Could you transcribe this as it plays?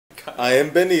Kyle. I am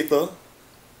Benito.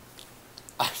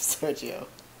 I'm Sergio.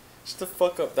 Shut the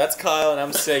fuck up. That's Kyle and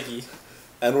I'm Segi.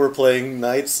 And we're playing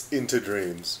Nights into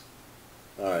Dreams.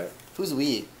 Alright. Who's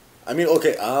we? I mean,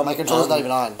 okay, My controller's not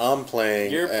even on. I'm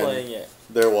playing. You're and playing it.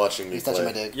 They're watching me He's play. touching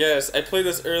my dick. Yes, I played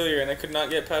this earlier and I could not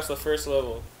get past the first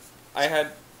level. I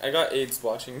got AIDS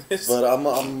watching this. But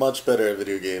I'm much better at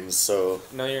video games, so...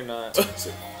 No, you're not.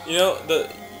 You know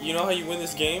how you win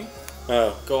this game?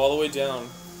 Oh. Go all the way down.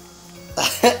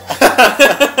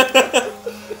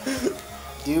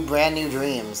 Do brand new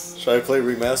dreams. Should I play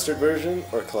remastered version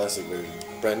or classic version?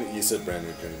 You said brand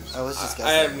new dreams. I was just I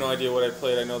guessing. have no idea what I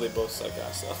played. I know they both suck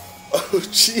ass though. Oh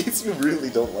jeez, you really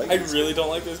don't like I this really game. don't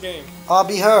like this game. I'll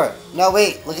be her. No,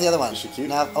 wait. Look at the other one. Is she cute?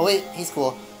 No. Oh, wait. He's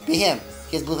cool. Be him.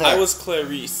 He has blue hair. I was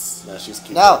Clarice. Nah, she's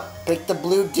cute. No. Pick the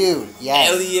blue dude. Yes.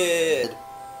 Elliot.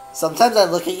 Sometimes I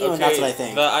look at you Okay, and that's what I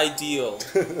think. the ideal.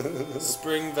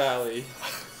 Spring Valley.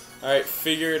 Alright,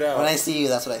 figure it out. When I see you,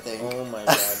 that's what I think. Oh my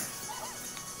god.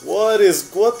 What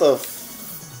the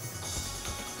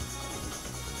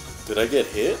Did I get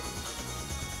hit?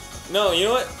 No, you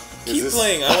know what? Is Keep this-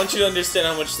 playing. I want you to understand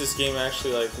how much this game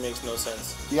actually makes no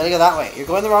sense. You gotta go that way. You're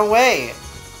going the wrong way.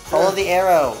 Follow the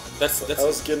arrow. That's I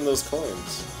was getting those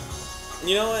coins.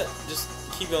 You know what? Just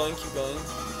keep going, keep going.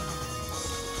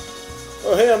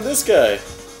 Oh hey, I'm this guy.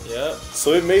 Yep.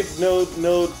 So it made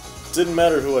didn't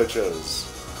matter who I chose.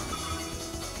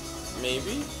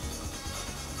 Maybe.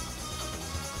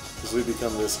 Because we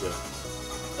become this guy.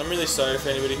 I'm really sorry for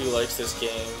anybody who likes this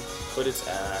game, but it's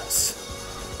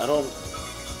ass. I don't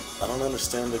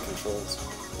understand the controls.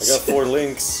 I got 4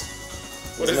 links.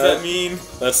 What Isn't does that mean?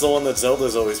 That's the one that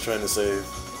Zelda's always trying to save.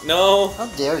 No, How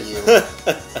dare you?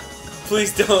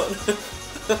 please don't.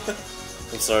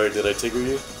 I'm sorry, did I trigger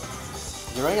you?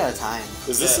 You're running out of time.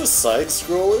 Is this Yeah. a side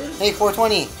scroller? Hey,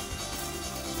 420.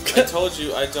 I told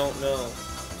you I don't know.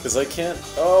 Because I can't.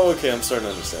 Oh, okay, I'm starting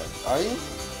to understand. Are you?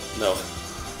 No.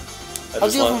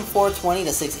 How'd you go from 420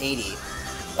 to 680? I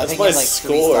That's picked my up, like, 3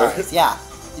 score. stars. Yeah.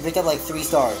 You picked up like 3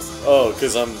 stars. Oh,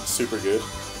 because I'm super good.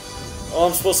 Oh,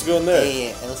 I'm supposed to go in there. Hey,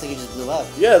 it looks like you just blew up.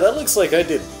 Yeah, that looks like I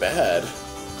did bad.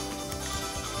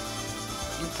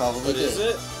 You probably What did. is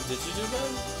it? Did you do that?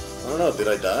 I don't know, did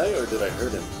I die or did I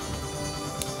hurt him?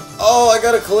 Oh, I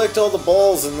gotta collect all the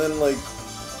balls and then, like,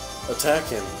 attack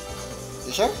him.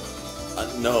 You sure?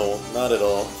 No, not at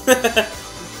all.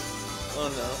 Oh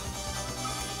no.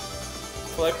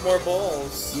 Collect more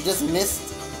balls. You just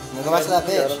missed. Now go back to that I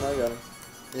bitch. got him.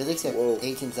 It looks like Whoa.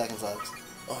 18 seconds left.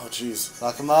 Oh, jeez.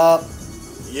 Lock him up.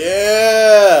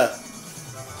 Yeah!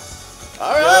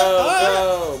 Alright, alright!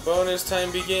 Go! Bonus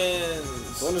time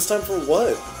begins! Bonus time for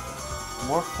what?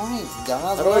 More points.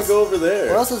 Dumbass. How do I go over there?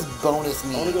 What else does bonus I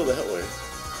mean? want to go that way.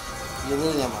 You're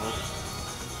literally on mode.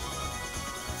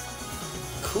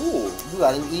 Cool. Ooh,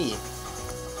 got an E.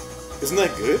 Isn't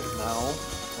that good? No.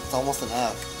 It's almost an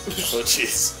F. Oh,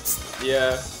 jeez.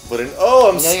 Yeah. But I'm You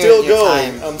know still your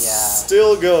going. time. I'm Yeah.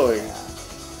 still going. Yeah.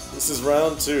 This is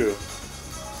round 2.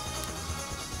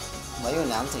 Why are you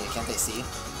announcing it? Can't they see?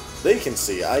 They can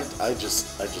see. I just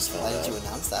found Why out. did you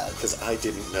announce that? Because I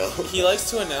didn't know. He likes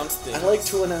to announce things. I like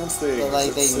to announce things. But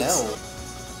like they know.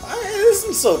 This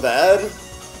isn't so bad.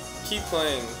 Keep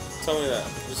playing. Tell me that.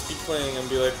 Just keep playing and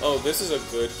be like, oh, this is a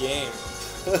good game.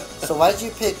 So why did you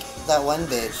pick that one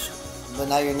bitch, but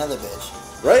now you're another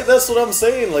bitch? Right? That's what I'm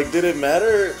saying. Like, did it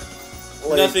matter?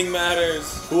 Like, Nothing matters.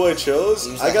 who I chose?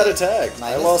 You I got said attacked.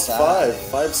 I minus lost 5. 5.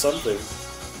 5 something.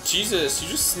 Jesus, you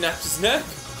just snapped his neck.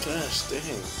 Gosh, dang.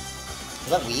 Is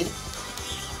that weed?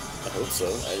 I hope so.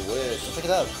 I wish. Pick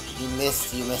it up. You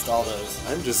missed all those.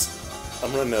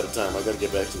 I'm running out of time. I gotta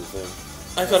get back to the thing.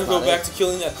 I gotta go not back it. to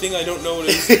killing that thing I don't know what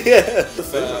it is. Yeah, the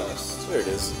thing. Fast. There it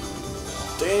is.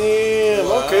 Damn.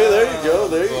 Okay, there you go.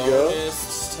 There you go.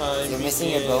 Bonus time You're missing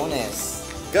your begins.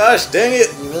 bonus. Gosh, dang it.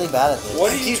 You're really bad at this.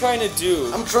 What are you trying to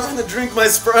do? I'm trying to drink my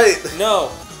Sprite.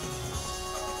 No.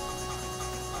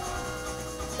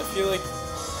 I feel like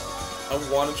I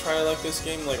want to try to like this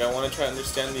game. Like I want to try to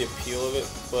understand the appeal of it,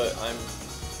 but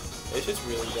it's just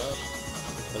really dumb.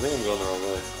 I think I'm going the wrong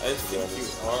way. I think you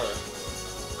are.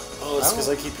 Oh, it's because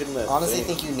I keep hitting that Honestly,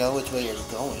 thing. think you know which way you're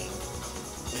going.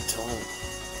 I don't.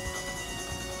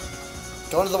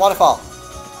 Go into the waterfall.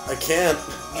 I can't.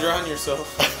 Drown yourself.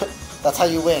 That's how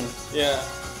you win. Yeah,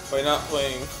 by not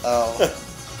playing. Oh.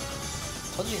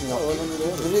 Told you you can go. Oh, You I'm under the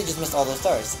water. literally just missed all those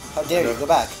stars. How dare you? No. Go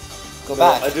back. Go No,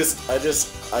 back. I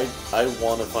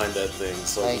want to find that thing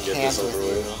so I I can get can't this over with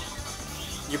with.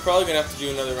 you. You're probably gonna have to do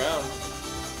another round.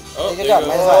 Oh, Hey, there good you job. go.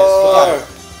 Minus 5. Good Oh. job.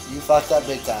 You fucked up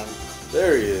big time.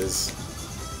 There he is.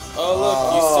 Oh look,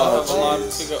 you still Oh, have a lot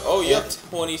jeez. to go. Oh, you have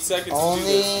 20 seconds to do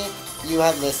this. Only you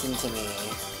had listened to me.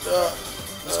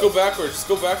 Just go backwards. Just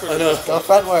go backwards. I know. Go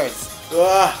frontwards.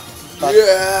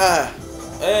 Yeah.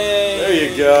 Hey. There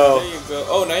you go. There you go.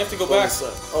 Oh, now you have to go back.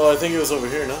 Oh, I think it was over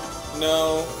here, no?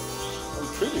 No. I'm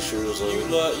pretty sure it was over here.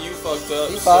 You fucked up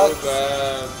You so fucked.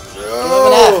 bad.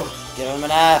 No. Give him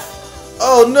an F.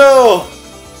 Oh no!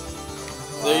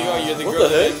 There you go. You're the What girl.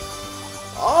 the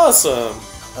heck? Awesome.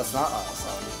 That's not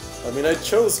awesome. I mean, I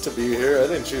chose to be here. I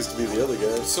didn't choose to be the other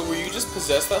guy. So were you just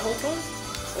possessed that whole time?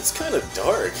 That's kind of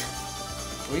dark.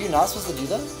 Were you not supposed to do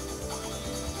that?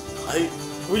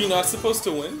 Were you not supposed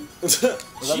to win? Was that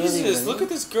really Jesus, winning? look at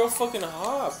this girl fucking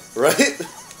hop. Right?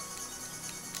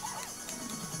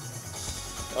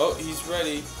 Oh, he's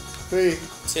ready. Hey.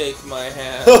 Take my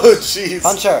hand. Oh, jeez.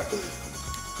 Punch her.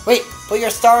 Wait, put your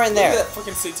star in Look at there. that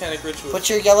fucking satanic ritual. Put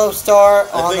your yellow star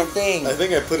on the thing. I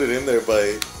think I put it in there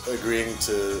by agreeing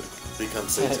to become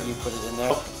Satan. You put it in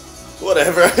there.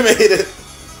 Whatever, I made it.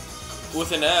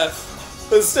 With an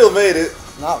F. I still made it.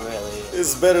 Not really.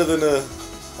 It's better than a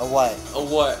A what? A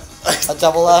what? A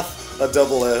double F? a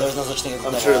double F. There's no such thing as a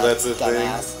I'm double sure F. that's a thing.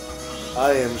 Dumbass.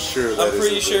 I am sure that I'm is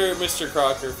pretty a sure Mr.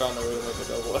 Crocker found a way to make a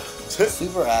double F. thing.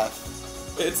 Super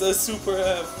F. It's a super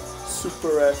F.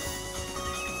 Super F.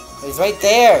 He's right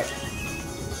there.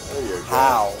 There you go.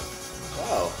 How?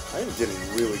 Wow, I'm getting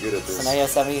really good at this. So now you have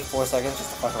 74 seconds just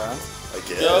to fuck around. I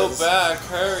guess. Go back,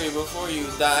 hurry before you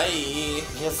die. He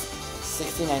has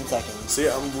 69 seconds. See,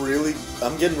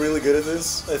 I'm getting really good at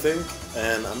this, I think,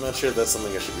 and I'm not sure if that's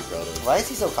something I should be proud of. Why is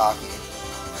he so cocky?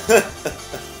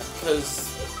 Because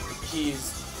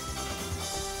he's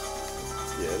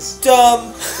Yes.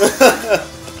 dumb.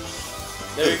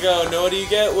 There you go. Know what do you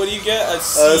get? What do you get? A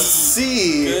C. A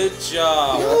C. Good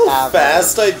job. You know how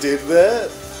fast I did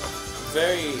that?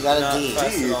 Very You got a not D.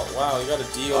 fast D. at all. Wow, you got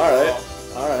a D overall.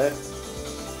 Alright. Alright.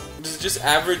 Does it just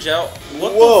average out?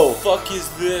 What Whoa. the fuck is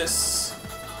this?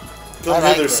 Come I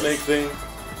like hither, this. snake thing. This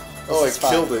Oh, I is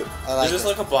fun. killed it. I like Is this it.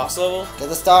 like a boss level? Get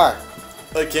the star.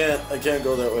 I can't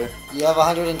go that way. You have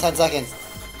 110 seconds.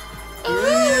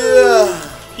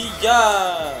 Yeah.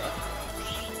 Yeah.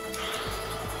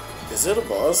 Is that a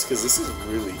boss? Because this is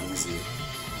really easy.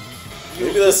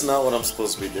 Maybe that's not what I'm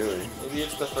supposed to be doing. Maybe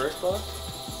it's the first boss?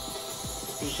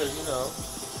 Because, you know,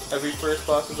 every first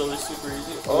boss is always super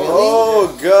easy.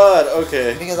 Oh god,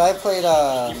 okay. Because I played,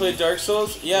 You played Dark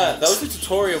Souls? Yeah, that was the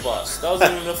tutorial boss. That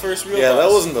wasn't even the first real Yeah, boss.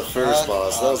 that wasn't the first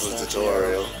boss, that was the Sergio.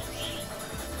 tutorial.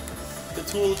 The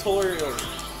tutorial.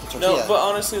 No, but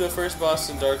honestly, the first boss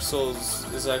in Dark Souls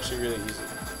is actually really easy.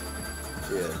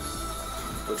 Yeah.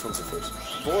 Which one's the first?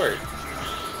 Bored.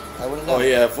 I wouldn't know. Oh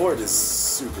yeah, Vord is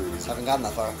super I easy. haven't gotten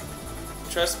that far.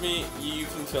 Trust me, you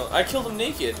can kill him. I killed him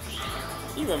naked.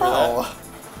 You remember Oh.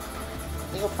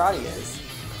 Look how proud he is.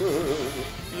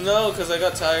 that? No, because I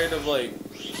got tired of, like,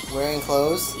 Wearing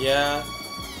clothes? yeah.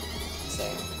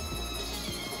 Same.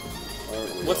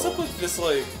 Aren't we What's all? up with this,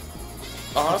 like,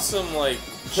 awesome, like,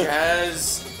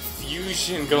 jazz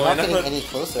fusion You're not going getting on? any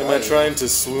closer, Am are I you? trying to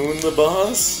swoon the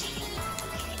boss?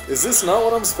 Is this not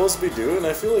what I'm supposed to be doing?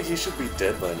 I feel like he should be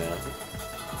dead by now.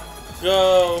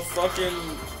 Go, fucking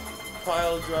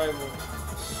pile driver.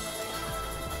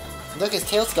 Look, his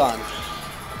tail's gone.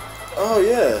 Oh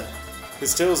yeah.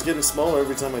 His tail's getting smaller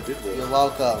every time I did You're that.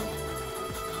 welcome.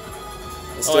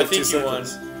 still Oh, I have think 2 you won.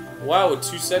 seconds. Wow,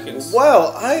 2 seconds.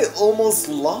 Wow, I almost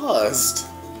lost.